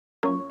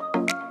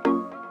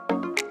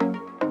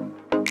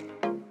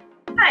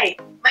Hi,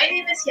 my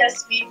name is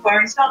Yasmin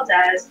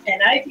Valdez,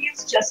 and I've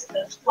used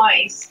Jessica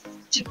twice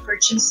to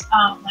purchase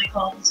my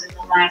homes in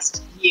the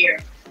last year.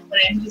 When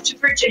I moved to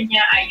Virginia,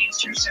 I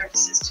used her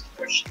services to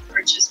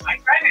purchase my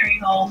primary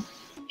home,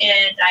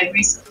 and I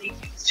recently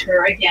used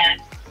her again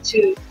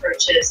to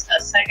purchase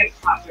a second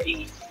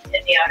property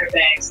in the Outer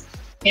Banks.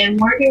 And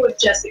working with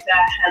Jessica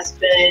has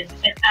been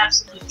an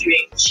absolute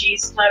dream.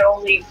 She's not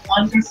only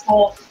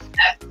wonderful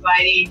at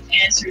providing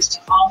answers to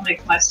all my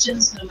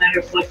questions, no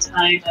matter what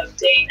time of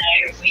day,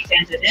 night, or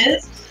weekend it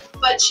is,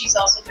 but she's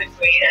also been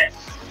great at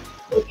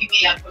hooking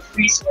me up with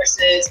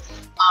resources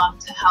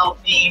to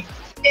help me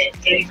in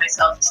getting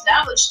myself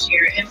established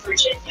here in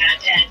Virginia,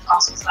 and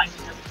also finding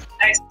an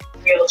excellent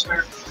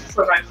realtor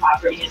for my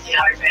property in the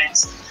Outer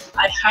Banks.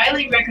 I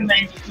highly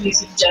recommend you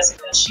using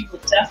Jessica. She will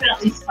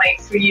definitely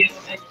fight for you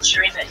and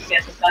ensuring that you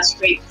get the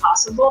best rate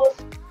possible.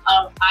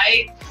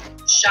 I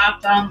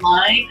shopped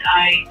online.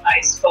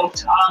 I spoke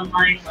to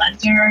online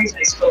lenders.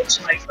 I spoke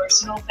to my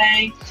personal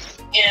bank.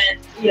 And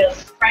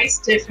the price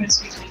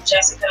difference between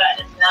Jessica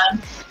and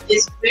them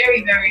is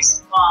very, very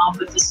small,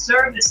 but the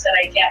service that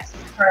I get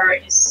from her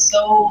is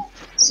so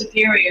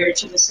superior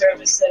to the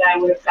service that I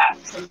would have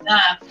gotten from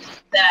them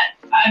that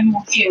I'm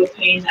okay with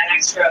paying that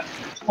extra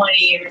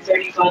 20 or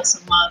 30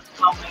 bucks a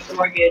month on my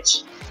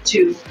mortgage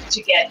to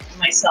get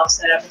myself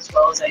set up as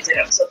well as I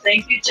did. So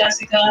thank you,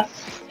 Jessica,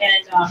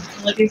 and I'm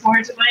looking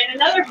forward to buying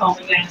another home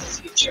again in the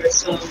future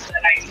so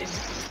that I can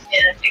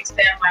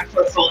expand my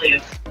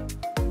portfolio.